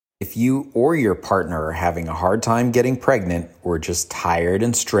If you or your partner are having a hard time getting pregnant or just tired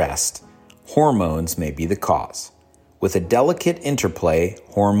and stressed, hormones may be the cause. With a delicate interplay,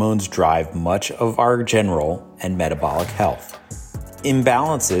 hormones drive much of our general and metabolic health.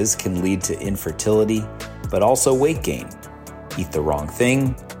 Imbalances can lead to infertility, but also weight gain. Eat the wrong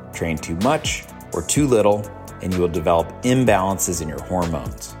thing, train too much or too little, and you will develop imbalances in your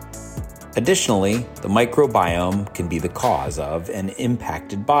hormones. Additionally, the microbiome can be the cause of and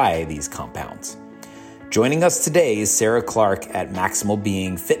impacted by these compounds. Joining us today is Sarah Clarke at Maximal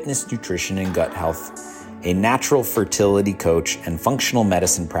Being Fitness, Nutrition, and Gut Health, a natural fertility coach and functional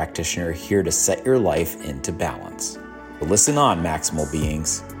medicine practitioner here to set your life into balance. But listen on, Maximal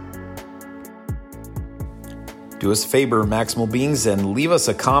Beings. Do us a favor, Maximal Beings, and leave us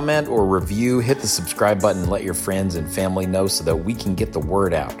a comment or review. Hit the subscribe button and let your friends and family know so that we can get the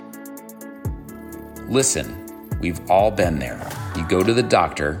word out. Listen, we've all been there. You go to the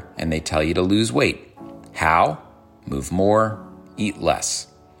doctor and they tell you to lose weight. How? Move more, eat less.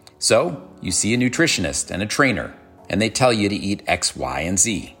 So you see a nutritionist and a trainer, and they tell you to eat X, Y, and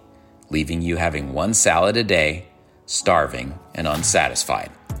Z, leaving you having one salad a day, starving and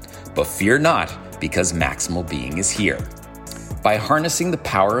unsatisfied. But fear not, because Maximal Being is here. By harnessing the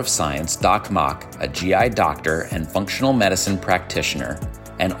power of science, Doc Mock, a GI doctor and functional medicine practitioner,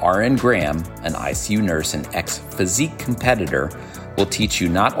 and RN Graham, an ICU nurse and ex-physique competitor, will teach you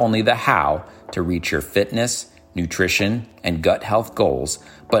not only the how to reach your fitness, nutrition, and gut health goals,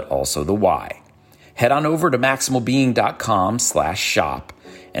 but also the why. Head on over to maximalbeing.com/shop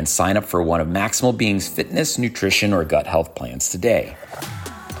and sign up for one of Maximal Being's fitness, nutrition, or gut health plans today.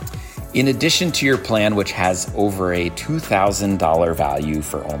 In addition to your plan, which has over a $2,000 value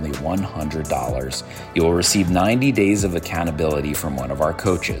for only $100, you will receive 90 days of accountability from one of our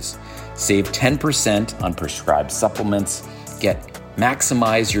coaches. Save 10% on prescribed supplements, get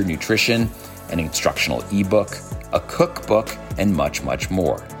Maximize Your Nutrition, an instructional ebook, a cookbook, and much, much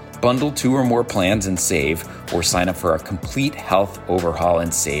more. Bundle 2 or more plans and save, or sign up for a complete health overhaul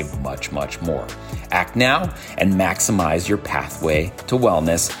and save much, much more. Act now and maximize your pathway to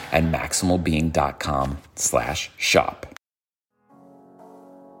wellness at maximalbeing.com/shop.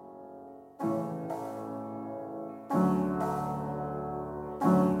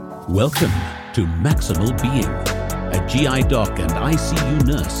 Welcome to Maximal Being, a GI doc and ICU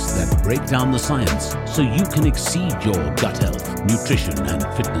nurse that break down the science so you can exceed your gut health, nutrition, and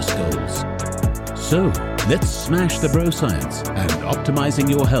fitness goals. So, let's smash the bro science and optimizing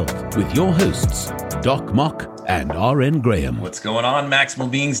your health with your hosts, Doc Mock and RN Graham. What's going on, Maximal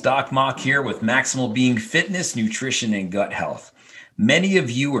Beings? Doc Mock here with Maximal Being Fitness, Nutrition, and Gut Health. Many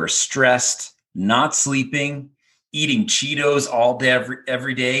of you are stressed, not sleeping, eating Cheetos all day,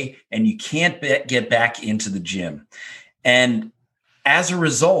 every day, and you can't get back into the gym. And as a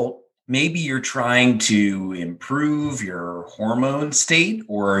result, maybe you're trying to improve your hormone state,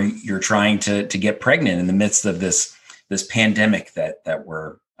 or you're trying to get pregnant in the midst of this pandemic that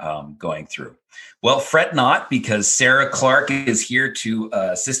we're going through. Well, fret not, because Sarah Clarke is here to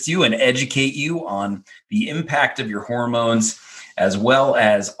assist you and educate you on the impact of your hormones, as well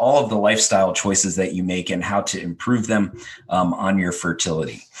as all of the lifestyle choices that you make and how to improve them on your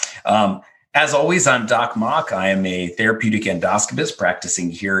fertility. As always, I'm Doc Mock. I am a therapeutic endoscopist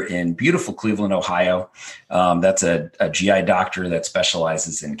practicing here in beautiful Cleveland, Ohio. That's a GI doctor that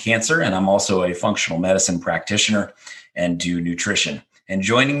specializes in cancer, and I'm also a functional medicine practitioner and do nutrition. And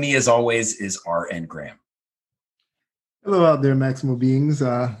joining me, as always, is RN Graham. Hello out there, Maximal Beings.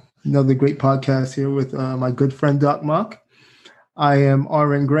 Another great podcast here with my good friend, Doc Mock. I am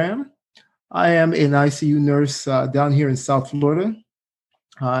RN Graham. I am an ICU nurse down here in South Florida.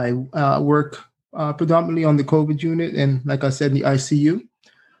 I work predominantly on the COVID unit and, like I said, in the ICU.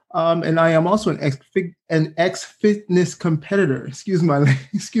 And I am also an ex-fitness competitor. Excuse my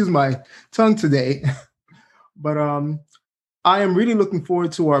tongue today. But I am really looking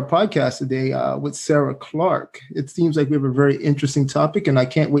forward to our podcast today with Sarah Clarke. It seems like we have a very interesting topic, and I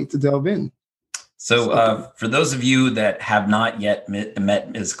can't wait to delve in. So for those of you that have not yet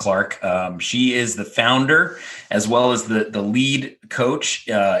met Ms. Clarke, she is the founder as well as the lead coach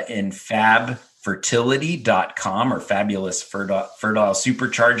in fabfertility.com, or Fabulous Fertile,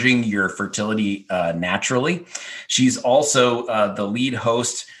 supercharging your fertility naturally. She's also the lead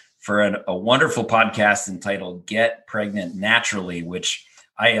host for a wonderful podcast entitled Get Pregnant Naturally, which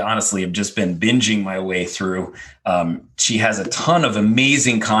I honestly have just been binging my way through. She has a ton of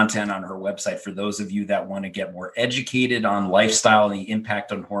amazing content on her website for those of you that want to get more educated on lifestyle and the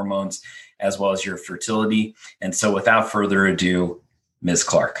impact on hormones, as well as your fertility. And so without further ado, Ms.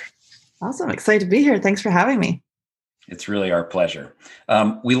 Clarke. Awesome. Excited to be here. Thanks for having me. It's really our pleasure.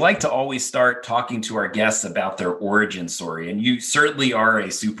 We like to always start talking to our guests about their origin story, and you certainly are a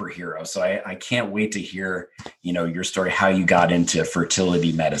superhero. So I can't wait to hear, your story, how you got into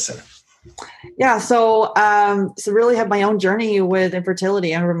fertility medicine. Yeah, so really have my own journey with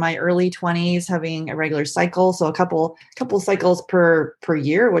infertility. I remember my early 20s having a regular cycle, so a couple cycles per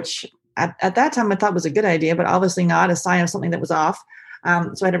year, which at that time I thought was a good idea, but obviously not, a sign of something that was off.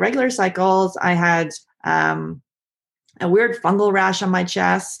 So I had irregular cycles. I had a weird fungal rash on my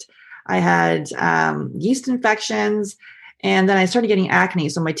chest. I had yeast infections, and then I started getting acne.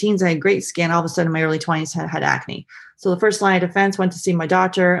 So my teens, I had great skin. All of a sudden, in my early 20s, had acne. So the first line of defense, went to see my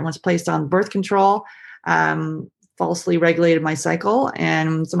doctor and was placed on birth control, falsely regulated my cycle,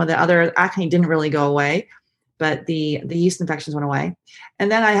 and some of the other acne didn't really go away, but the yeast infections went away.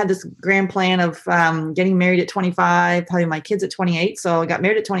 And then I had this grand plan of getting married at 25, having my kids at 28. So I got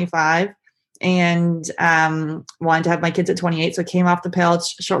married at 25 and wanted to have my kids at 28. So I came off the pill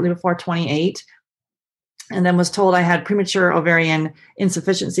shortly before 28. And then was told I had premature ovarian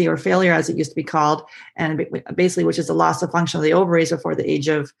insufficiency, or failure, as it used to be called, and basically, which is the loss of function of the ovaries before the age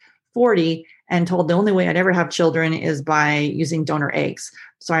of 40, and told the only way I'd ever have children is by using donor eggs.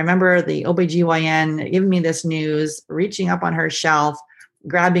 So I remember the OBGYN giving me this news, reaching up on her shelf,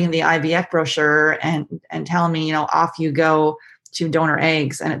 grabbing the IVF brochure and telling me, off you go to donor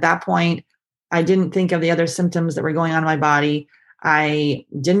eggs. And at that point, I didn't think of the other symptoms that were going on in my body. I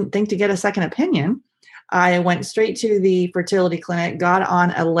didn't think to get a second opinion. I went straight to the fertility clinic, got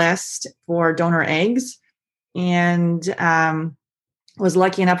on a list for donor eggs, and was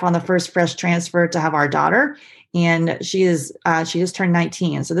lucky enough on the first fresh transfer to have our daughter. And she just turned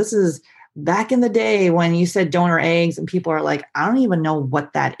 19. So this is back in the day when you said donor eggs and people are like, I don't even know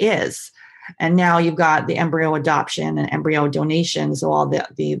what that is. And now you've got the embryo adoption and embryo donation. So all the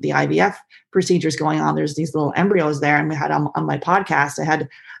IVF procedures going on, there's these little embryos there. And we had on my podcast, I had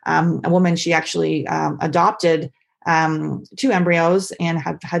a woman, she actually adopted 2 embryos and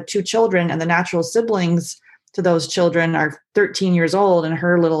had 2 children, and the natural siblings to those children are 13 years old, and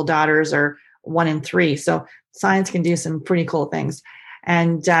her little daughters are 1 and 3. So science can do some pretty cool things.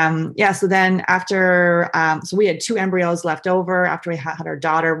 And so then after, so we had 2 embryos left over after we had our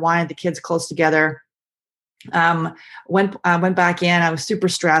daughter, wanted the kids close together. Went back in. I was super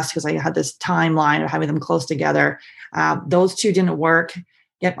stressed because I had this timeline of having them close together. Those 2 didn't work.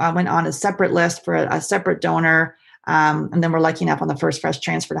 Yet I went on a separate list for a separate donor. And then we're lucky enough on the first fresh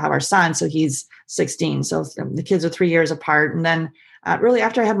transfer to have our son. So he's 16. So the kids are 3 years apart. And then really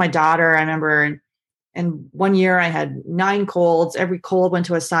after I had my daughter, I remember in 1 year I had 9 colds. Every cold went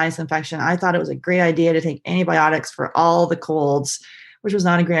to a sinus infection. I thought it was a great idea to take antibiotics for all the colds, which was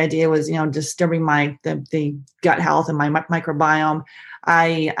not a great idea. It was, disturbing the gut health and my microbiome.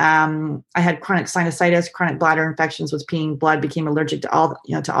 I had chronic sinusitis, chronic bladder infections, was peeing blood, became allergic to all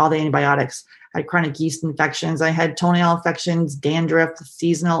the antibiotics. I had chronic yeast infections. I had toenail infections, dandruff,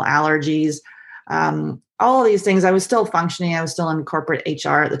 seasonal allergies, all of these things. I was still functioning. I was still in corporate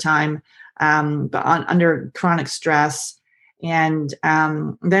HR at the time, but under chronic stress. And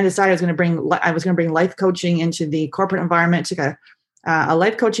then decided I was going to bring life coaching into the corporate environment. Took a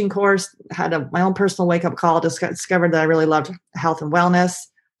life coaching course, had my own personal wake-up call, discovered that I really loved health and wellness,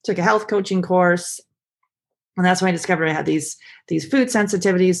 took a health coaching course. And that's when I discovered I had these food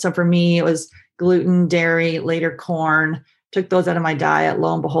sensitivities. So for me, it was gluten, dairy, later corn, took those out of my diet.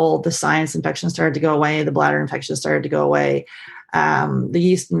 Lo and behold, the sinus infection started to go away. The bladder infection started to go away. The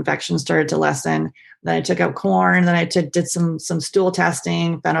yeast infection started to lessen. Then I took out corn. Then I did some stool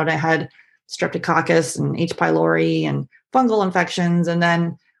testing, found out I had streptococcus and H. pylori and fungal infections. And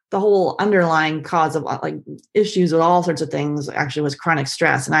then the whole underlying cause of issues with all sorts of things actually was chronic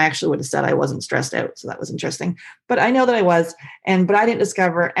stress. And I actually would have said I wasn't stressed out. So that was interesting, but I know that I was, but I didn't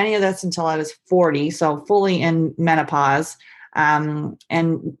discover any of this until I was 40. So fully in menopause.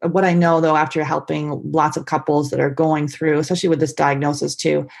 And what I know though, after helping lots of couples that are going through, especially with this diagnosis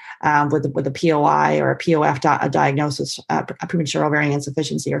too, with a POI or a POF diagnosis, premature ovarian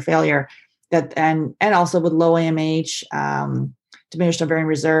insufficiency or failure, and also with low AMH, diminished ovarian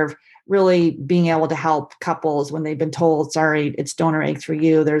reserve, really being able to help couples when they've been told, sorry, it's donor eggs for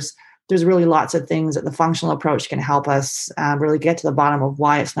you. There's really lots of things that the functional approach can help us really get to the bottom of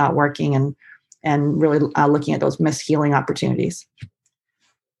why it's not working and really looking at those missed healing opportunities.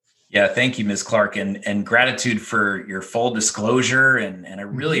 Yeah, thank you, Ms. Clarke, and gratitude for your full disclosure. And I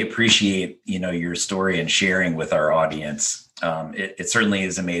really appreciate, your story and sharing with our audience. It certainly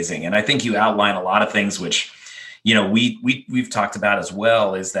is amazing. And I think you outline a lot of things, which, we've talked about as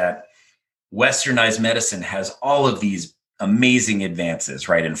well, is that Westernized medicine has all of these amazing advances,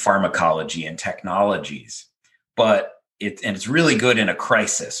 right, in pharmacology and technologies. But it's really good in a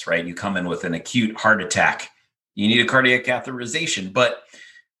crisis, right? You come in with an acute heart attack, you need a cardiac catheterization. But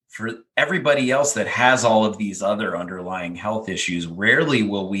for everybody else that has all of these other underlying health issues, rarely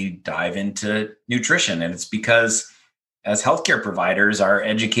will we dive into nutrition. And it's because as healthcare providers, our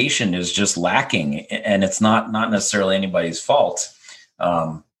education is just lacking, and it's not necessarily anybody's fault,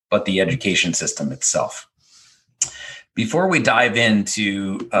 but the education system itself. Before we dive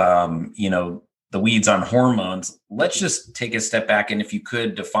into, the weeds on hormones, let's just take a step back. And if you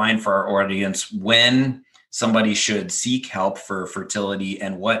could define for our audience when somebody should seek help for fertility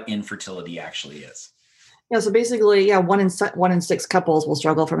and what infertility actually is. Yeah, so basically, 1 in 6 couples will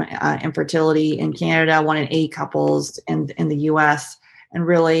struggle from infertility in Canada, 1 in 8 couples in the U.S. And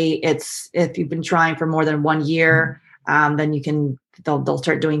really, it's if you've been trying for more than 1 year, then they'll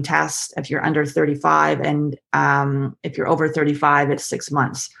start doing tests if you're under 35, and if you're over 35, it's 6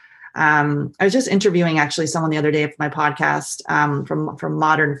 months. I was just interviewing actually someone the other day for my podcast from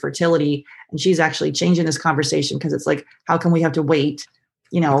Modern Fertility, and she's actually changing this conversation because it's like, how can we have to wait?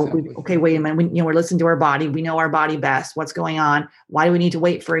 Exactly. Wait a minute. We're listening to our body. We know our body best. What's going on? Why do we need to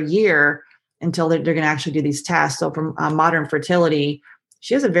wait for a year until they're going to actually do these tests? So from Modern Fertility,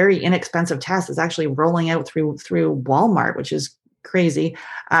 she has a very inexpensive test that's actually rolling out through Walmart, which is crazy.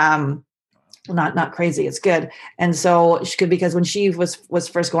 Not crazy. It's good. And so because when she was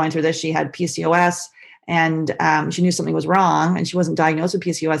first going through this, she had PCOS, and she knew something was wrong, and she wasn't diagnosed with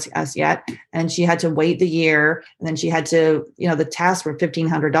PCOS yet. And she had to wait the year, and then she had to, the tests were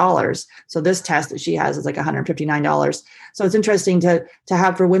 $1,500. So this test that she has is like $159. So it's interesting to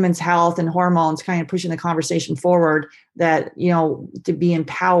have for women's health and hormones, kind of pushing the conversation forward that, to be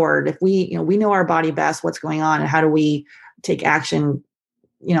empowered. If we know our body best, what's going on, and how do we take action,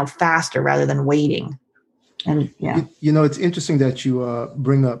 faster rather than waiting. And yeah, it's interesting that you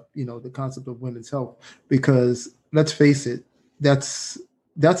bring up, the concept of women's health, because let's face it, that's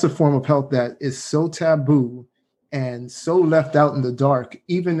a form of health that is so taboo and so left out in the dark.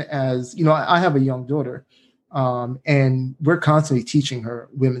 Even as, I have a young daughter, and we're constantly teaching her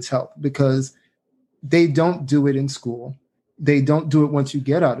women's health because they don't do it in school. They don't do it once you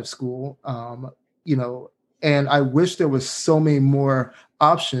get out of school, and I wish there was so many more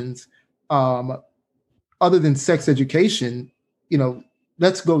options other than sex education.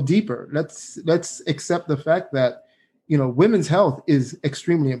 Let's go deeper. Let's accept the fact that, women's health is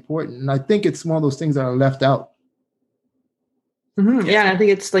extremely important. And I think it's one of those things that are left out. Mm-hmm. Yeah. And I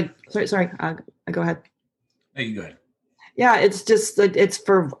think it's like, sorry, go ahead. No, you go ahead. Yeah. It's just like, it's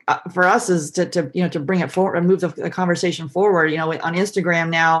for us is to bring it forward and move the conversation forward. On Instagram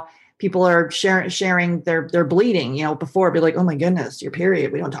now, people are sharing their bleeding. Before it'd be like, oh my goodness, your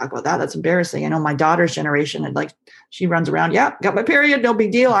period. We don't talk about that. That's embarrassing. I know my daughter's generation, and like she runs around, yeah, got my period, no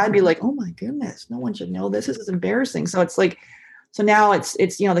big deal. I'd be like, oh my goodness, no one should know this. This is embarrassing. So it's like, so now it's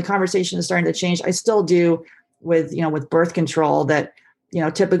the conversation is starting to change. I still do with birth control that,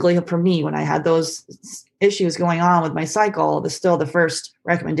 typically for me, when I had those issues going on with my cycle, the first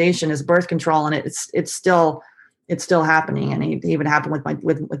recommendation is birth control, and it's still happening. And it even happened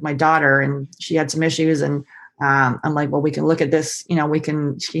with my daughter, and she had some issues, and I'm like, well, we can look at this,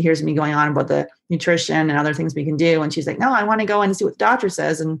 she hears me going on about the nutrition and other things we can do. And she's like, no, I want to go in and see what the doctor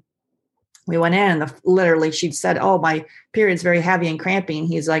says. And we went in, and literally she'd said, oh, my period's very heavy and crampy. And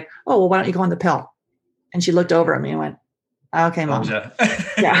he's like, oh, well, why don't you go on the pill? And she looked over at me and went, okay, Mom.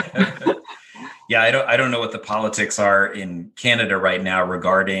 Yeah. Yeah, I don't know what the politics are in Canada right now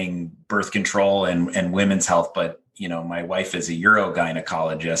regarding birth control and women's health, but my wife is a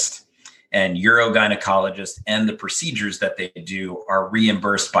urogynecologist, and urogynecologists and the procedures that they do are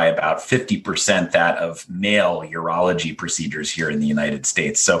reimbursed by about 50% that of male urology procedures here in the United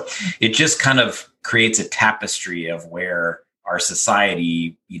States. So it just kind of creates a tapestry of where our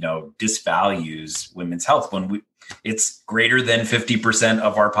society, disvalues women's health when it's greater than 50%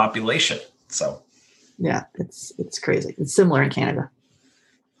 of our population. So, yeah, it's crazy. It's similar in Canada.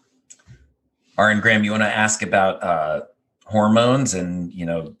 Aaron, Graham, you want to ask about hormones and,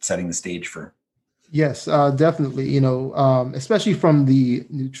 setting the stage for? Yes, definitely. Especially from the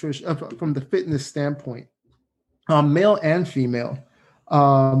nutrition, from the fitness standpoint, male and female.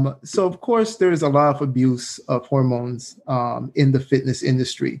 So of course, there's a lot of abuse of hormones in the fitness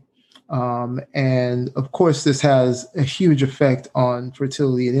industry. And of course, this has a huge effect on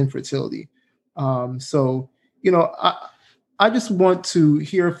fertility and infertility. So, I just want to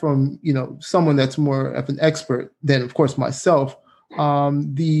hear from, someone that's more of an expert than, of course, myself,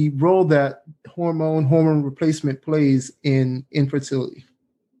 the role that hormone replacement plays in infertility.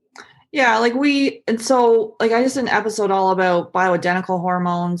 Yeah, I just did an episode all about bioidentical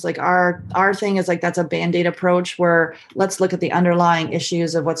hormones. Like our thing is like that's a band-aid approach where let's look at the underlying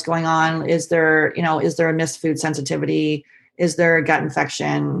issues of what's going on. Is there a missed food sensitivity? Is there a gut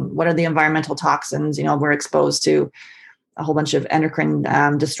infection? What are the environmental toxins? We're exposed to a whole bunch of endocrine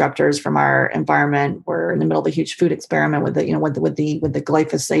disruptors from our environment. We're in the middle of a huge food experiment with the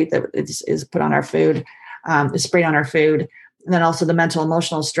glyphosate that is put on our food, is sprayed on our food. And then also the mental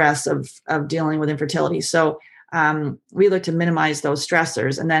emotional stress of dealing with infertility. So we look to minimize those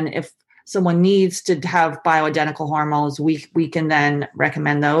stressors. And then if someone needs to have bioidentical hormones, we can then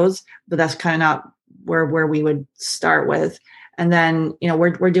recommend those, but that's kind of not where we would start with. And then,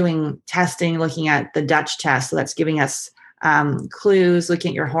 we're doing testing, looking at the Dutch test. So that's giving us clues, looking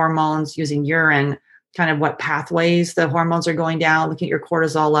at your hormones using urine, kind of what pathways the hormones are going down, looking at your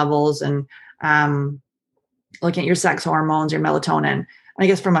cortisol levels and looking at your sex hormones, your melatonin. And I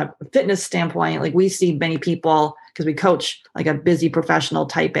guess from a fitness standpoint, like we see many people, because we coach like a busy professional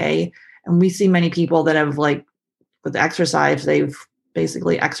type A, and we see many people that have like with exercise, they've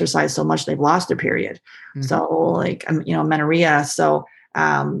basically exercised so much they've lost their period. Mm-hmm. So like, amenorrhea. So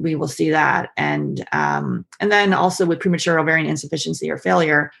we will see that. And then also with premature ovarian insufficiency or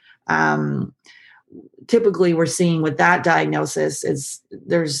failure, typically we're seeing with that diagnosis is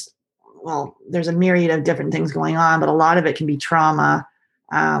there's a myriad of different things going on, but a lot of it can be trauma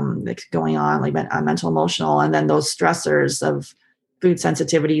that's going on, like mental, emotional, and then those stressors of food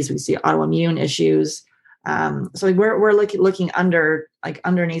sensitivities. We see autoimmune issues. So we're looking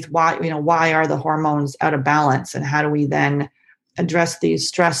underneath why are the hormones out of balance, and how do we then address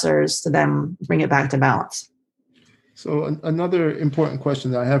these stressors to then bring it back to balance? So another important question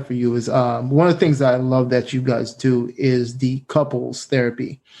that I have for you is one of the things that I love that you guys do is the couples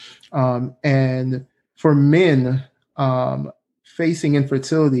therapy. And for men, facing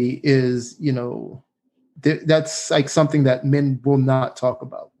infertility is, that's like something that men will not talk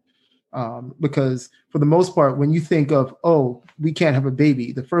about. Because for the most part, when you think of, we can't have a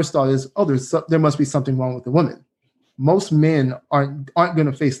baby, the first thought is, there must be something wrong with the woman. Most men aren't going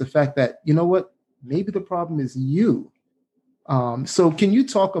to face the fact that, maybe the problem is you. So can you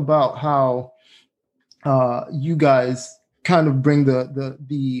talk about how you guys kind of bring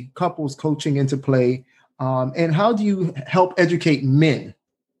the couples coaching into play, and how do you help educate men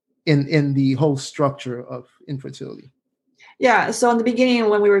in the whole structure of infertility? Yeah. So in the beginning,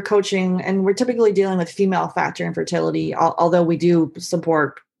 when we were coaching, and we're typically dealing with female factor infertility, although we do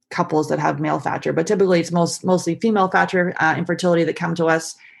support couples that have male factor, but typically it's mostly female factor infertility that come to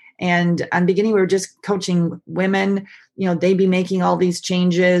us. And in the beginning, we were just coaching women, they'd be making all these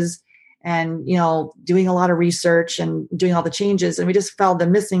changes and, doing a lot of research and doing all the changes. And we just felt the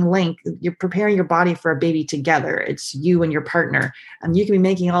missing link. You're preparing your body for a baby together. It's you and your partner, and you can be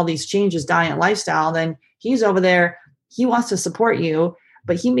making all these changes, diet and lifestyle. Then he's over there. He wants to support you,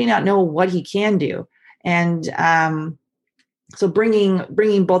 but he may not know what he can do. And so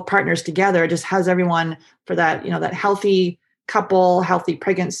bringing both partners together just has everyone for that, that healthy couple, healthy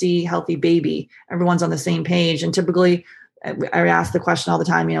pregnancy, healthy baby. Everyone's on the same page. And typically, I ask the question all the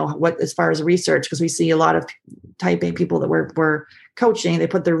time, what as far as research, because we see a lot of type A people that we're coaching, they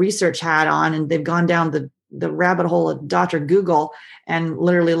put their research hat on and they've gone down the rabbit hole of Dr. Google and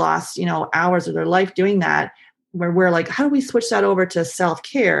literally lost, hours of their life doing that, where we're like, how do we switch that over to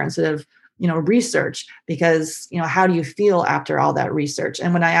self-care instead of, research? Because, how do you feel after all that research?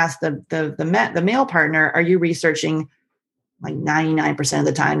 And when I asked the male partner, are you researching? Like 99% of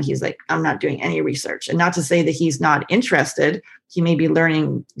the time, he's like, I'm not doing any research. And not to say that he's not interested. He may be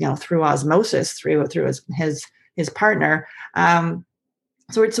learning, through osmosis, through his partner.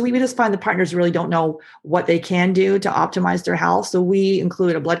 So we just find the partners really don't know what they can do to optimize their health. So we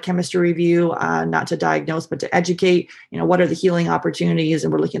include a blood chemistry review, not to diagnose, but to educate, what are the healing opportunities?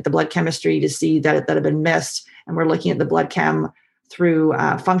 And we're looking at the blood chemistry to see that have been missed. And we're looking at the blood chem through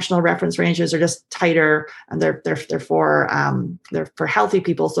functional reference ranges are just tighter, and they're for healthy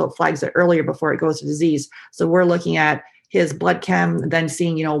people. So it flags it earlier before it goes to disease. So we're looking at his blood chem, then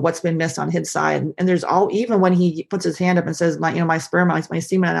seeing, what's been missed on his side. And there's even when he puts his hand up and says, my sperm, my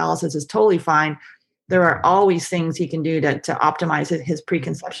semen analysis is totally fine, there are always things he can do to optimize his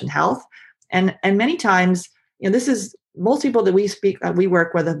preconception health. And many times, this is most people that we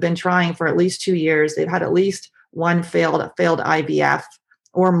work with have been trying for at least 2 years. They've had at least one failed IVF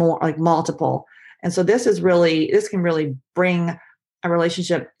or more, like multiple. And so this can really bring a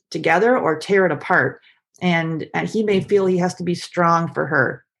relationship together or tear it apart. And he may feel he has to be strong for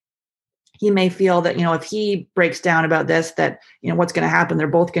her. he may feel that, if he breaks down about this, that, what's going to happen, they're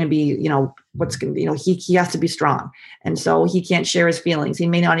both going to be, what's going to, he has to be strong. And so he can't share his feelings. He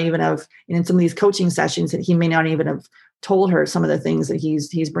may not even have, in some of these coaching sessions, that he may not even have told her some of the things that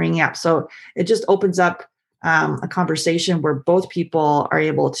he's bringing up. So it just opens up a conversation where both people are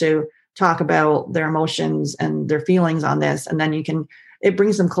able to talk about their emotions and their feelings on this. And then it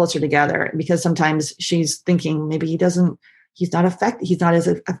brings them closer together, because sometimes she's thinking maybe he's not as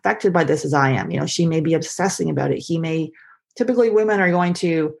affected by this as I am. She may be obsessing about it. Typically women are going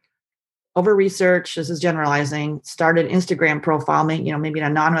to over research, this is generalizing, start an Instagram profile, maybe an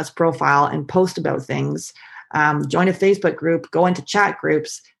anonymous profile, and post about things, join a Facebook group, go into chat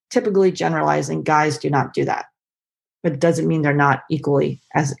groups. Typically generalizing, guys do not do that, but it doesn't mean they're not equally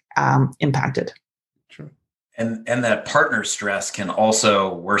as impacted. True. And that partner stress can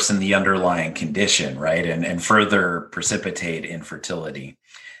also worsen the underlying condition, right? And further precipitate infertility.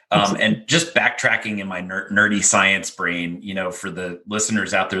 And just backtracking in my nerdy science brain, for the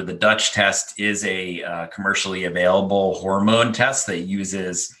listeners out there, the Dutch test is a commercially available hormone test that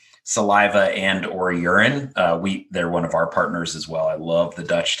uses saliva and or urine. They're one of our partners as well. I love the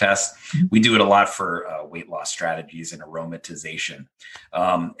Dutch test. We do it a lot for weight loss strategies and aromatization.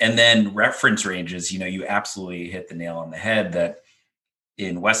 And then reference ranges, you absolutely hit the nail on the head that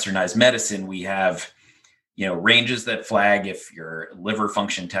in Westernized medicine, we have, ranges that flag if your liver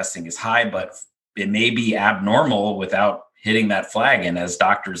function testing is high, but it may be abnormal without hitting that flag. And as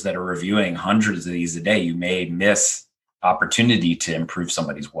doctors that are reviewing hundreds of these a day, you may miss opportunity to improve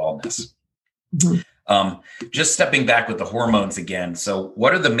somebody's wellness. Mm-hmm. Just stepping back with the hormones again. So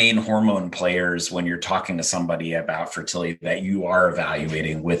what are the main hormone players when you're talking to somebody about fertility that you are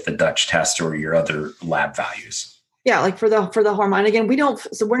evaluating with the Dutch test or your other lab values? Yeah, like for the hormone, again,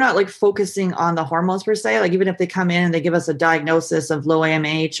 we're not like focusing on the hormones per se. Like even if they come in and they give us a diagnosis of low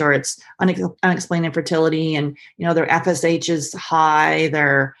AMH or it's unexplained infertility, and their FSH is high,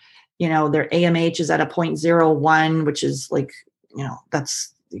 their AMH is at a 0.01, which is like,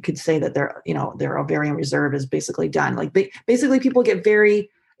 that's, you could say that their ovarian reserve is basically done. Like basically people get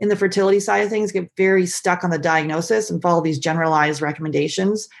in the fertility side of things, get very stuck on the diagnosis and follow these generalized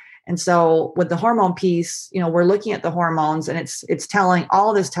recommendations. And so with the hormone piece, we're looking at the hormones, and it's telling,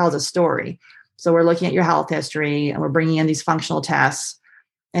 all this tells a story. So we're looking at your health history, and we're bringing in these functional tests.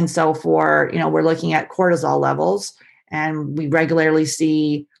 And so we're looking at cortisol levels, and we regularly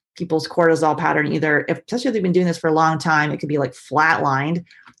see people's cortisol pattern, especially if they've been doing this for a long time, it could be like flatlined.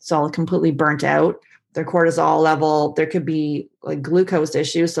 So completely burnt out. Their cortisol level, there could be like glucose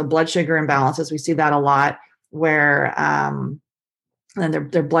issues. So blood sugar imbalances. We see that a lot where, and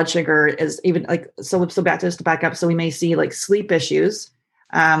their blood sugar is even like, so back up. So we may see like sleep issues,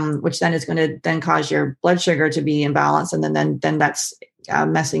 which then is going to then cause your blood sugar to be imbalanced. And then that's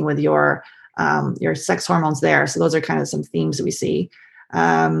messing with your sex hormones there. So those are kind of some themes that we see.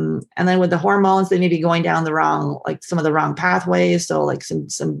 And then with the hormones, they may be going down some of the wrong pathways. So like some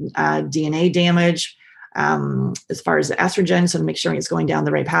DNA damage, as far as the estrogen. So make sure it's going down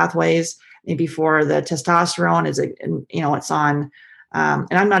the right pathways. Maybe for the testosterone it's on, and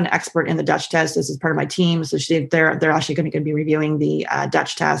I'm not an expert in the Dutch test. This is part of my team. So they're actually going to be reviewing the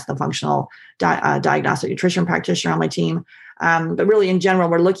Dutch test, the functional diagnostic nutrition practitioner on my team. But really in general,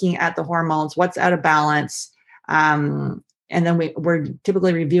 we're looking at the hormones, what's out of balance. And then we're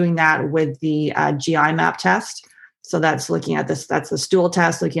typically reviewing that with the GI map test. So that's looking at this, that's the stool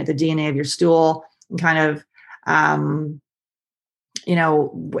test, looking at the DNA of your stool and kind of,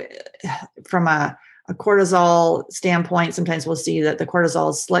 from a cortisol standpoint, sometimes we'll see that the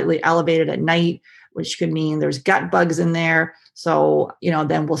cortisol is slightly elevated at night, which could mean there's gut bugs in there. So,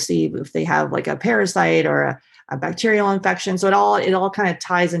 then we'll see if they have like a parasite or a bacterial infection. So it all kind of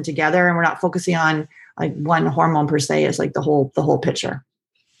ties in together, and we're not focusing on like one hormone per se. It's like the whole picture.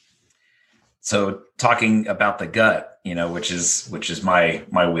 So talking about the gut, which is my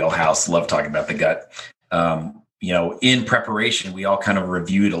wheelhouse, love talking about the gut. In preparation, we all kind of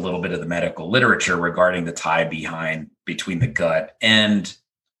reviewed a little bit of the medical literature regarding the tie between the gut and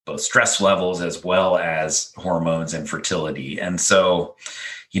both stress levels as well as hormones and fertility. And so,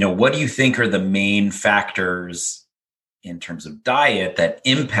 what do you think are the main factors in terms of diet that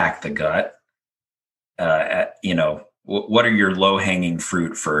impact the gut? What are your low-hanging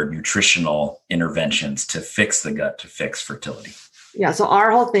fruit for nutritional interventions to fix the gut, to fix fertility? Yeah. So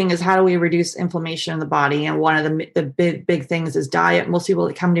our whole thing is how do we reduce inflammation in the body? And one of the big things is diet. Most people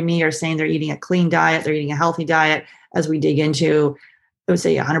that come to me are saying they're eating a clean diet. They're eating a healthy diet. As we dig into, I would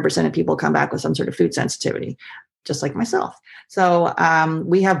say 100% of people come back with some sort of food sensitivity. just like myself. So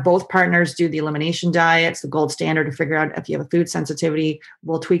we have both partners do the elimination diet. It's the gold standard to figure out if you have a food sensitivity.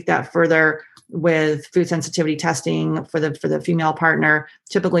 We'll tweak that further with food sensitivity testing for the female partner.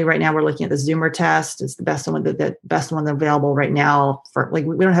 Typically right now we're looking at the Zoomer test. It's the best one available right now. For like,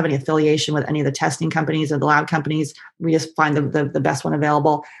 we don't have any affiliation with any of the testing companies or the lab companies. We just find the best one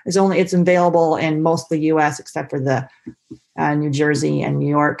available. It's available in most of the US except for the New Jersey and New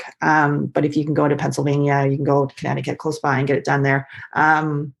York. But if you can go to Pennsylvania, you can go to Connecticut close by and get it done there.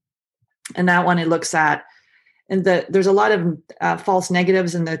 And that one, it looks at, and there's a lot of false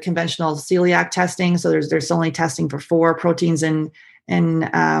negatives in the conventional celiac testing. So there's only testing for 4 proteins in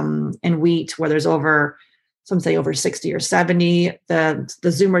wheat, where there's some say over 60 or 70. The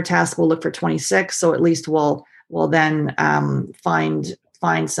Zoomer test will look for 26. So at least we'll then find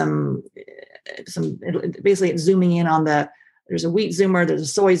some basically it's zooming in on there's a wheat Zoomer, there's a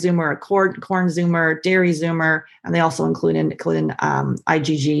soy Zoomer, a corn Zoomer, dairy Zoomer, and they also include in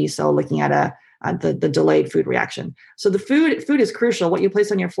IgG. So looking at the delayed food reaction. So the food is crucial. What you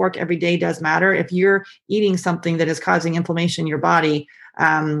place on your fork every day does matter. If you're eating something that is causing inflammation in your body,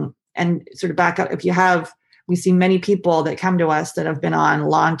 and sort of back up, we see many people that come to us that have been on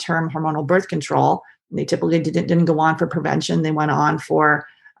long-term hormonal birth control. They typically didn't go on for prevention. They went on for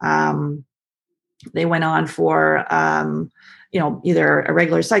either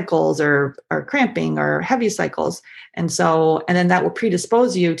irregular cycles or cramping or heavy cycles. And then that will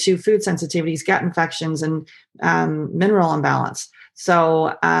predispose you to food sensitivities, gut infections, and mineral imbalance.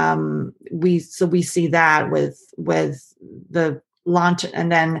 So we see that with the launch,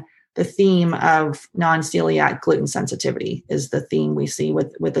 and then the theme of non-celiac gluten sensitivity is the theme we see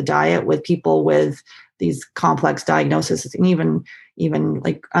with the diet, with people with these complex diagnoses, and even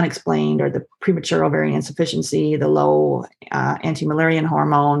like unexplained, or the premature ovarian insufficiency, the low anti-Müllerian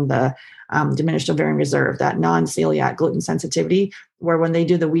hormone, the diminished ovarian reserve, that non-celiac gluten sensitivity, where when they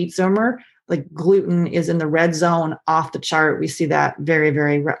do the wheat Zoomer, like gluten is in the red zone off the chart. We see that very,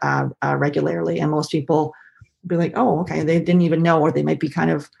 very regularly. And most people be like, oh, okay, they didn't even know, or they might be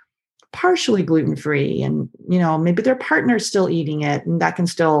kind of partially gluten-free, and, maybe their partner's still eating it, and that can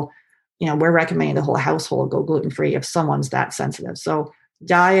still, we're recommending the whole household go gluten-free if someone's that sensitive. So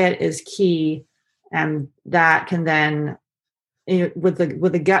diet is key. And that can then, with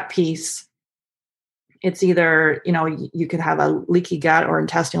the gut piece, it's either, you could have a leaky gut or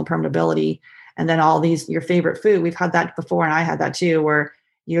intestinal permeability. And then all these, your favorite food, we've had that before, and I had that too, where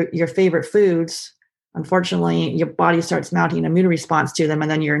your favorite foods, unfortunately, your body starts mounting an immune response to them, and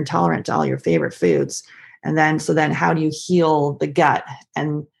then you're intolerant to all your favorite foods. And then how do you heal the gut?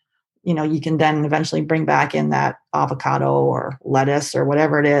 And, you can then eventually bring back in that avocado or lettuce or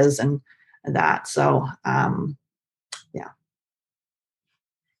whatever it is, and that. So, yeah.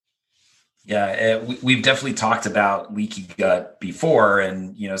 Yeah, we've definitely talked about leaky gut before,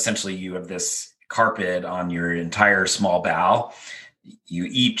 and, essentially you have this carpet on your entire small bowel. You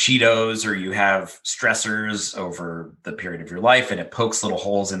eat Cheetos or you have stressors over the period of your life, and it pokes little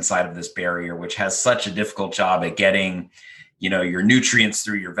holes inside of this barrier, which has such a difficult job at getting, your nutrients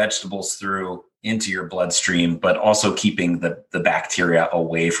through, your vegetables through into your bloodstream, but also keeping the bacteria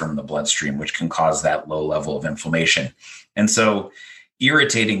away from the bloodstream, which can cause that low level of inflammation. And so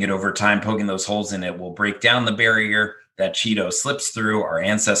irritating it over time, poking those holes in it, will break down the barrier. That Cheeto slips through. Our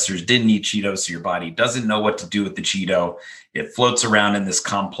ancestors didn't eat Cheetos, so your body doesn't know what to do with the Cheeto. It floats around in this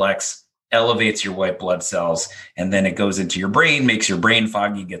complex, elevates your white blood cells, and then it goes into your brain, makes your brain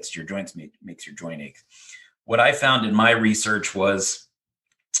foggy, gets to your joints, makes your joint ache. What I found in my research was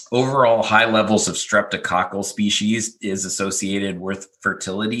overall high levels of streptococcal species is associated with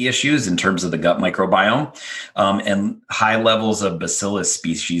fertility issues in terms of the gut microbiome, and high levels of bacillus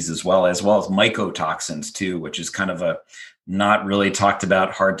species as well as mycotoxins too, which is kind of a not really talked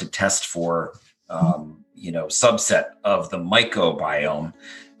about, hard to test for, subset of the mycobiome.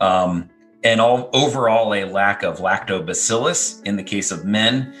 And overall a lack of lactobacillus in the case of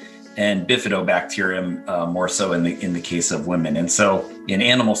men, and bifidobacterium more so in the case of women. And so in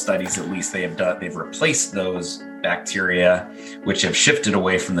animal studies, at least, they've replaced those bacteria, which have shifted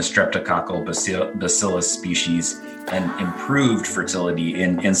away from the streptococcal bacillus species, and improved fertility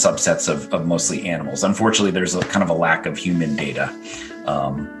in subsets of mostly animals. Unfortunately, there's a kind of a lack of human data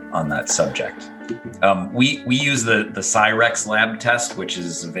on that subject. We use the Cyrex lab test, which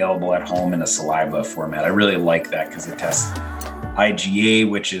is available at home in a saliva format. I really like that because it tests IgA,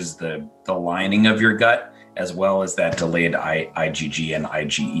 which is the lining of your gut, as well as that delayed IgG and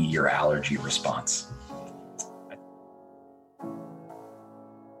IgE, your allergy response.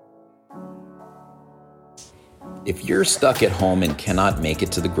 If you're stuck at home and cannot make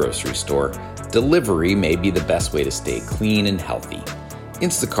it to the grocery store, delivery may be the best way to stay clean and healthy.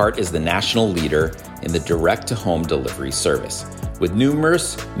 Instacart is the national leader in the direct-to-home delivery service. With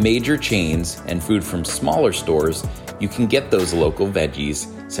numerous major chains and food from smaller stores, you can get those local veggies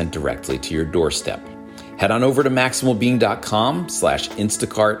sent directly to your doorstep. Head on over to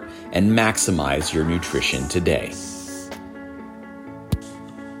maximalbeing.com/Instacart and maximize your nutrition today.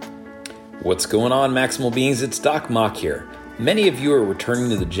 What's going on, Maximal Beings? It's Doc Mock here. Many of you are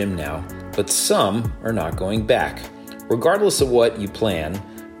returning to the gym now, but some are not going back. Regardless of what you plan,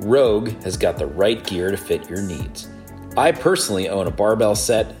 Rogue has got the right gear to fit your needs. I personally own a barbell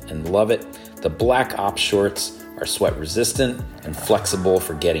set and love it. The Black Ops shorts are sweat resistant and flexible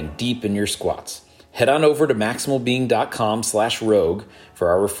for getting deep in your squats. Head on over to maximalbeing.com/rogue for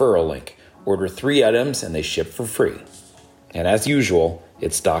our referral link. Order 3 items and they ship for free. And as usual,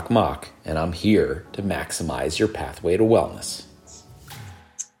 it's Doc Mock, and I'm here to maximize your pathway to wellness.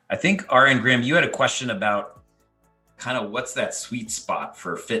 I think, RN Graham, you had a question about kind of what's that sweet spot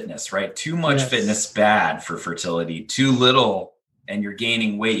for fitness, right? Too much fitness, bad for fertility. Too little, and you're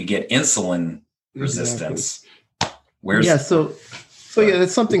gaining weight. You get insulin resistance. So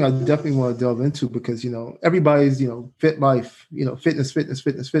that's something I definitely want to delve into because, everybody's, fit life,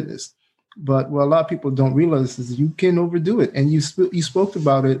 fitness. But what a lot of people don't realize is you can overdo it. And you spoke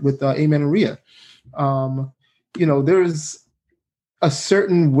about it with amenorrhea. There's a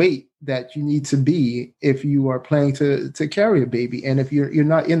certain weight that you need to be if you are planning to carry a baby. And if you're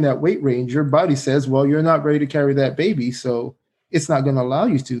not in that weight range, your body says, well, you're not ready to carry that baby. So it's not going to allow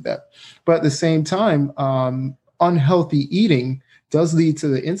you to do that. But at the same time, unhealthy eating does lead to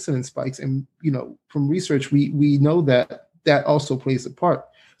the insulin spikes. And, from research, we know that also plays a part.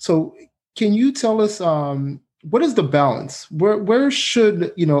 So can you tell us what is the balance? Where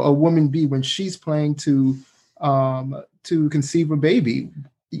should a woman be when she's planning to conceive a baby?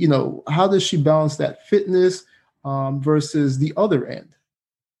 How does she balance that fitness versus the other end?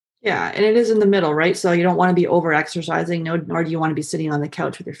 Yeah, and it is in the middle, right? So you don't want to be over exercising, nor do you want to be sitting on the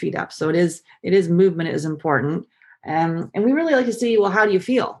couch with your feet up. So it is movement is important, and we really like to see, well, how do you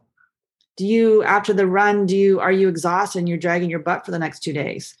feel? Do you, after the run, are you exhausted and you're dragging your butt for the next 2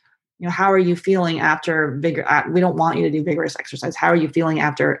 days? How are you feeling after we don't want you to do vigorous exercise. How are you feeling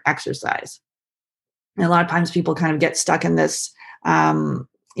after exercise? And a lot of times people kind of get stuck in this, a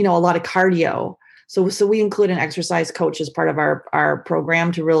lot of cardio. So we include an exercise coach as part of our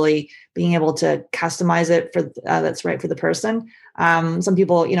program to really being able to customize it for that's right for the person. Some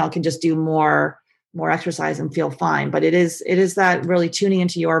people, can just do more exercise and feel fine, but it is that really tuning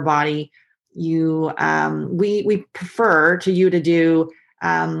into your body. We prefer you to do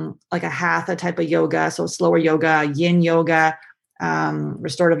like a hatha type of yoga, so slower yoga, yin yoga,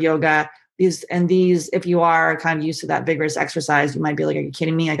 restorative yoga. These, if you are kind of used to that vigorous exercise, you might be like, are you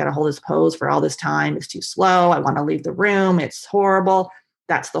kidding me? I got to hold this pose for all this time. It's too slow. I want to leave the room. It's horrible.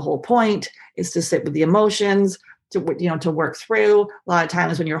 That's the whole point, is to sit with the emotions, to work through. A lot of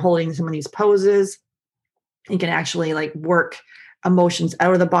times when you're holding some of these poses, you can actually like work emotions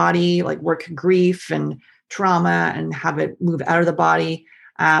out of the body, like work grief and trauma and have it move out of the body.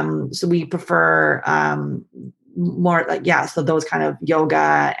 So we prefer more like, so those kind of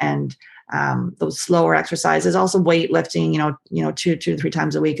yoga and those slower exercises. Also weightlifting, 2 to 3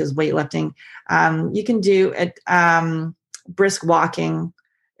 times a week is weightlifting. You can do it. Brisk walking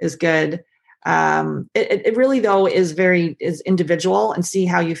is good. It really though is individual, and see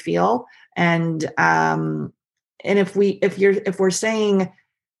how you feel. And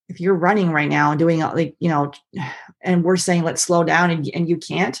if you're running right now and doing and we're saying, let's slow down and you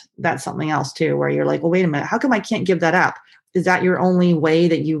can't, that's something else too, where you're like, well, wait a minute, how come I can't give that up? Is that your only way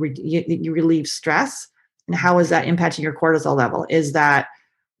that you relieve stress? And how is that impacting your cortisol level? Is that,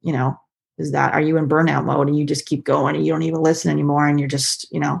 are you in burnout mode and you just keep going and you don't even listen anymore and you're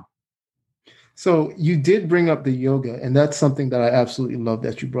just, So you did bring up the yoga, and that's something that I absolutely love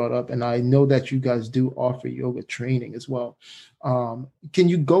that you brought up. And I know that you guys do offer yoga training as well. Can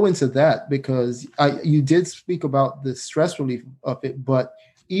you go into that? Because you did speak about the stress relief of it, but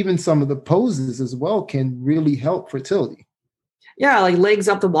even some of the poses as well can really help fertility. Yeah, like legs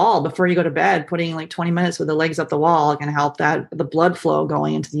up the wall before you go to bed, putting like 20 minutes with the legs up the wall can help that the blood flow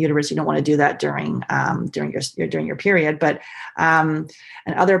going into the uterus. You don't want to do that during your period, but and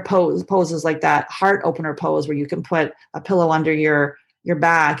other poses like that heart opener pose where you can put a pillow under your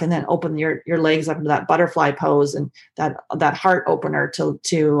back and then open your legs up into that butterfly pose, and that heart opener to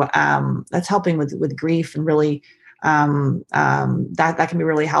that's helping with grief, and really that can be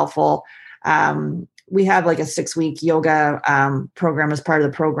really helpful. We have like a 6-week yoga program as part of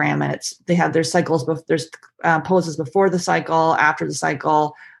the program, and there's cycles. There's poses before the cycle, after the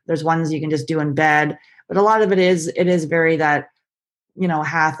cycle. There's ones you can just do in bed, but a lot of it is very that,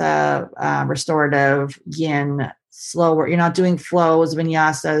 hatha, restorative, yin, slower. You're not doing flows,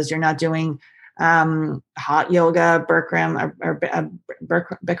 vinyasas. You're not doing hot yoga, Bikram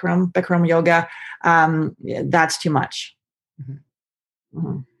yoga. That's too much. Mm-hmm.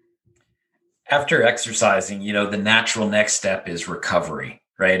 Mm-hmm. After exercising, the natural next step is recovery,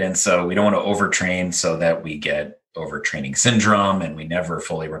 right? And so we don't want to overtrain so that we get overtraining syndrome and we never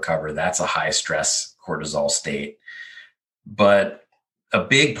fully recover. That's a high stress cortisol state. But a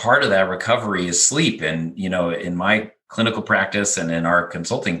big part of that recovery is sleep. And, in my clinical practice and in our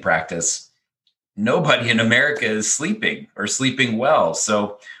consulting practice, nobody in America is sleeping or sleeping well.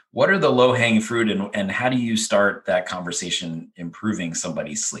 So what are the low-hanging fruit and how do you start that conversation improving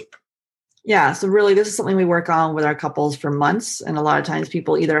somebody's sleep? Yeah. So really, this is something we work on with our couples for months. And a lot of times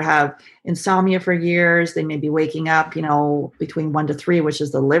people either have insomnia for years. They may be waking up, between 1 to 3, which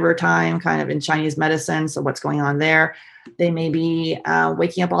is the liver time kind of in Chinese medicine. So what's going on there? They may be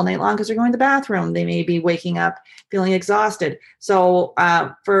waking up all night long because they're going to the bathroom. They may be waking up feeling exhausted. So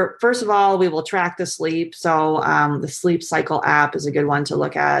first of all, we will track the sleep. So the Sleep Cycle app is a good one to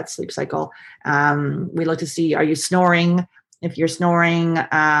look at, Sleep Cycle. We look to see, are you snoring? If you're snoring,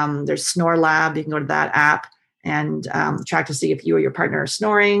 there's Snore Lab. You can go to that app and track to see if you or your partner are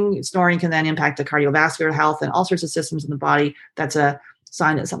snoring. Snoring can then impact the cardiovascular health and all sorts of systems in the body. That's a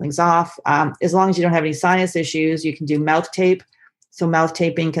sign that something's off. As long as you don't have any sinus issues, you can do mouth tape. So mouth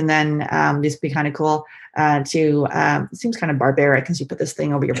taping can then just be kind of cool it seems kind of barbaric because you put this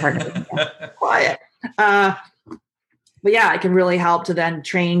thing over your partner. Quiet. But yeah, it can really help to then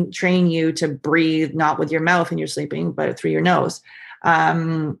train you to breathe, not with your mouth when you're sleeping, but through your nose.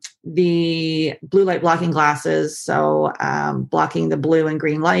 The blue light blocking glasses, so blocking the blue and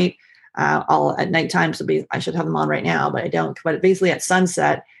green light all at nighttime. So I should have them on right now, but I don't. But basically at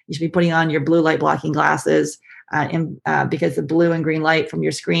sunset, you should be putting on your blue light blocking glasses because the blue and green light from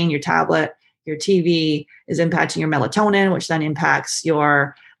your screen, your tablet, your TV is impacting your melatonin, which then impacts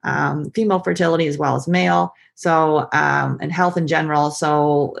your female fertility as well as male. So, and health in general.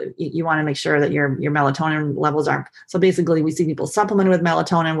 So you want to make sure that your melatonin levels aren't. So basically we see people supplement with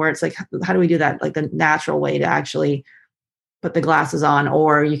melatonin where it's like, how do we do that? Like the natural way to actually put the glasses on,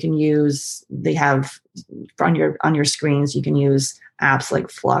 or you can use, they have on your screens, you can use apps like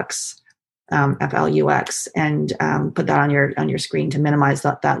Flux, FLUX, and put that on your screen to minimize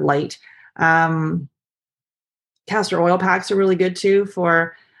that light. Castor oil packs are really good too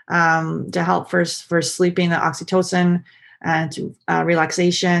for to help for sleeping, the oxytocin and to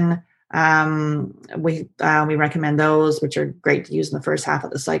relaxation. We recommend those, which are great to use in the first half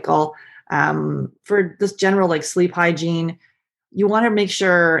of the cycle. For this general like sleep hygiene, you want to make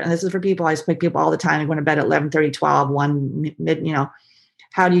sure, and this is for people, I speak to people all the time, going to bed at 11:30, 12, 1 mid,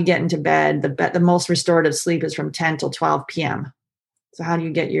 how do you get into bed? The most restorative sleep is from 10 till 12 p.m. So how do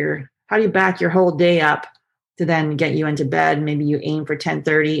you back your whole day up to then get you into bed? Maybe you aim for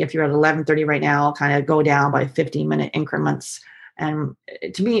 10:30. If you're at 11:30 right now, kind of go down by 15-minute increments. And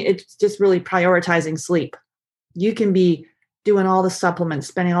to me, it's just really prioritizing sleep. You can be doing all the supplements,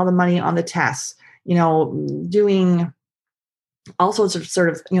 spending all the money on the tests, doing all sorts of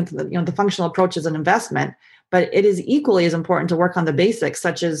the functional approach is an investment, but it is equally as important to work on the basics,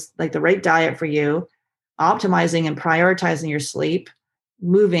 such as like the right diet for you, optimizing and prioritizing your sleep,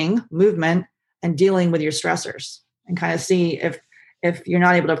 movement, and dealing with your stressors, and kind of see if you're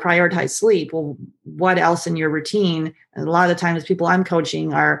not able to prioritize sleep, well, what else in your routine? And a lot of the times people I'm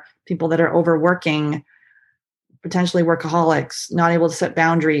coaching are people that are overworking, potentially workaholics, not able to set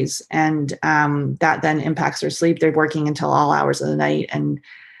boundaries. And that then impacts their sleep. They're working until all hours of the night.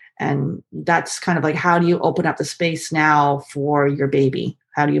 And that's kind of like, how do you open up the space now for your baby?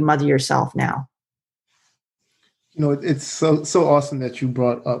 How do you mother yourself now? It's so awesome that you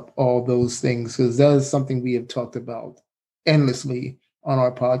brought up all those things, because that is something we have talked about endlessly on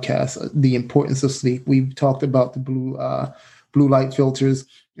our podcast, the importance of sleep. We've talked about the blue light filters.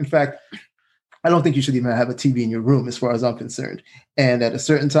 In fact, I don't think you should even have a TV in your room as far as I'm concerned. And at a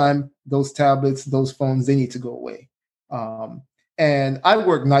certain time, those tablets, those phones, they need to go away. And I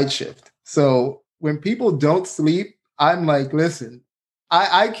work night shift. So when people don't sleep, I'm like, listen,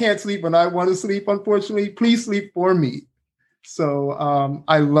 I can't sleep when I want to sleep, unfortunately. Please sleep for me. So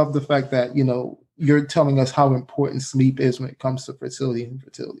I love the fact that, you're telling us how important sleep is when it comes to fertility and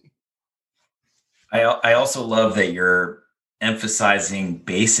infertility. I also love that you're emphasizing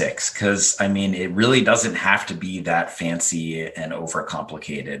basics, because it really doesn't have to be that fancy and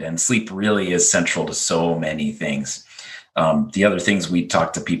overcomplicated, and sleep really is central to so many things. The other things we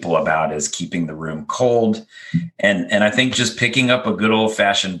talk to people about is keeping the room cold. And I think just picking up a good old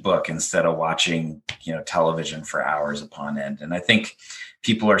fashioned book instead of watching, television for hours upon end. And I think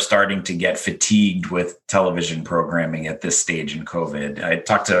people are starting to get fatigued with television programming at this stage in COVID. I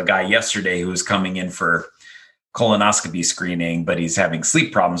talked to a guy yesterday who was coming in for colonoscopy screening, but he's having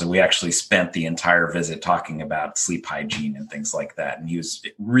sleep problems. And we actually spent the entire visit talking about sleep hygiene and things like that. And he was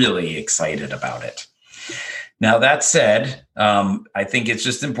really excited about it. Now, that said, I think it's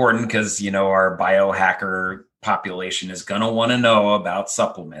just important because, our biohacker population is going to want to know about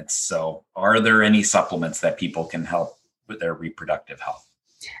supplements. So are there any supplements that people can help with their reproductive health?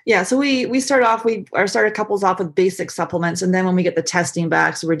 Yeah, so we started couples off with basic supplements. And then when we get the testing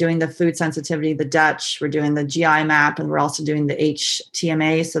back, so we're doing the food sensitivity, the Dutch, we're doing the GI map, and we're also doing the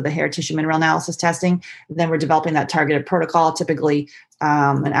HTMA, so the hair tissue mineral analysis testing. And then we're developing that targeted protocol, typically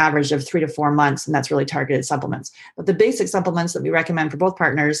an average of 3 to 4 months, and that's really targeted supplements. But the basic supplements that we recommend for both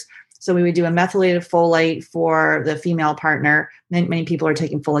partners, so we would do a methylated folate for the female partner. Many people are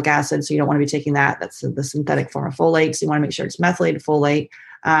taking folic acid, so you don't want to be taking that. That's the synthetic form of folate. So you want to make sure it's methylated folate.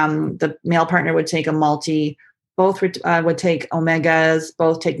 The male partner would take a multi, both would take omegas,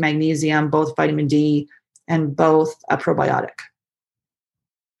 both take magnesium, both vitamin D, and both a probiotic.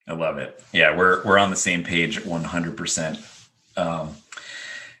 I love it. Yeah, we're on the same page 100%.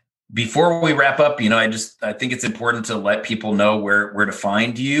 Before we wrap up, I think it's important to let people know where to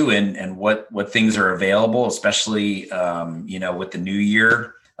find you and what things are available, especially, with the new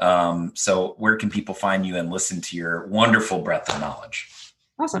year. So where can people find you and listen to your wonderful breadth of knowledge?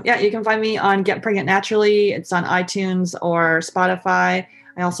 Awesome. Yeah, you can find me on Get Pregnant Naturally. It's on iTunes or Spotify.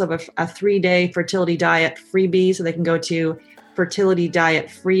 I also have a 3-day fertility diet freebie, so they can go to Fertility Diet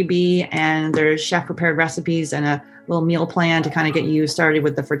Freebie, and there's chef prepared recipes and a little meal plan to kind of get you started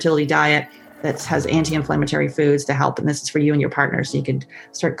with the fertility diet that has anti-inflammatory foods to help. And this is for you and your partner, so you can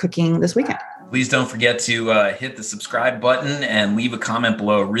start cooking this weekend. Please don't forget to hit the subscribe button and leave a comment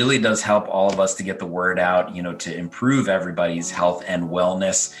below. It really does help all of us to get the word out, to improve everybody's health and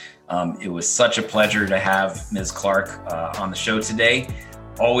wellness. It was such a pleasure to have Ms. Clarke on the show today.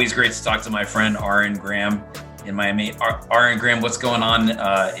 Always great to talk to my friend Aaron Graham in Miami. Aaron Graham, what's going on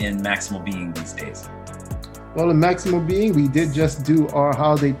in Maximal Being these days? Well, in Maximal Being, we did just do our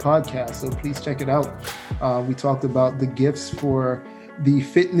holiday podcast, so please check it out. We talked about the gifts for the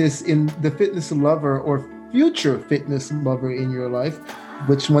fitness lover or future fitness lover in your life,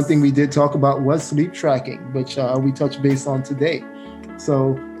 which one thing we did talk about was sleep tracking, which we touched base on today.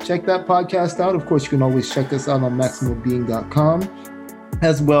 So check that podcast out. Of course, you can always check us out on maximalbeing.com,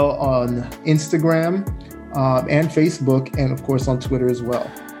 as well on Instagram and Facebook, and of course on Twitter as well.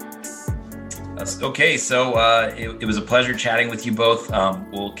 Okay, so it was a pleasure chatting with you both.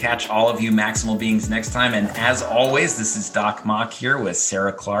 We'll catch all of you Maximal Beings next time. And as always, this is Doc Mock here with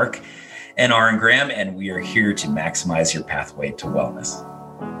Sarah Clarke and Aaron Graham, and we are here to maximize your pathway to wellness.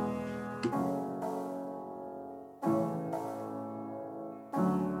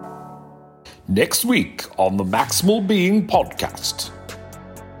 Next week on the Maximal Being podcast.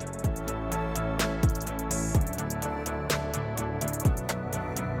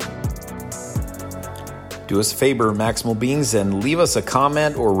 Do us a favor, Maximal Beings, and leave us a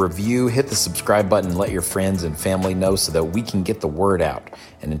comment or review. Hit the subscribe button and let your friends and family know so that we can get the word out.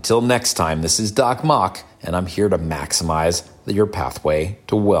 And until next time, this is Doc Mock, and I'm here to maximize your pathway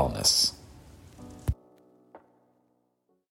to wellness.